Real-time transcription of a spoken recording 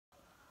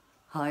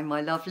Hi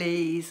my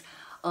lovelies,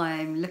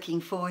 I'm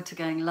looking forward to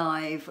going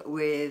live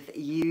with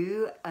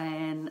you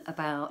in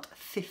about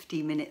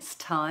 50 minutes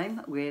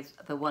time with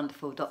the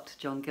wonderful Dr.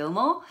 John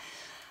Gilmore.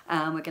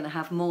 We're going to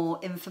have more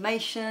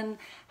information,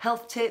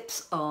 health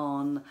tips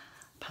on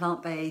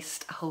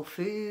plant-based whole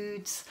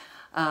foods.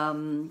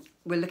 We're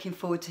looking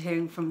forward to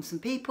hearing from some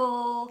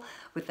people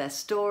with their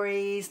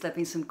stories. There have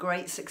been some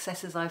great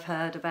successes I've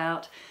heard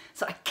about,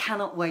 so I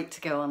cannot wait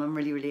to go on. I'm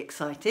really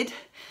excited.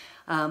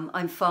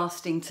 I'm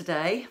fasting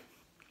today,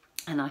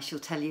 and I shall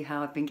tell you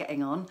how I've been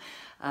getting on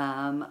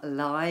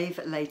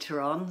live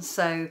later on.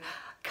 So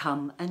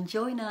come and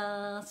join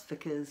us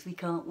because we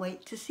can't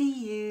wait to see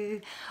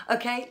you.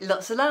 Okay,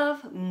 lots of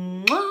love.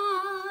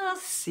 Mwah!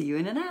 See you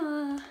in an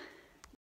hour.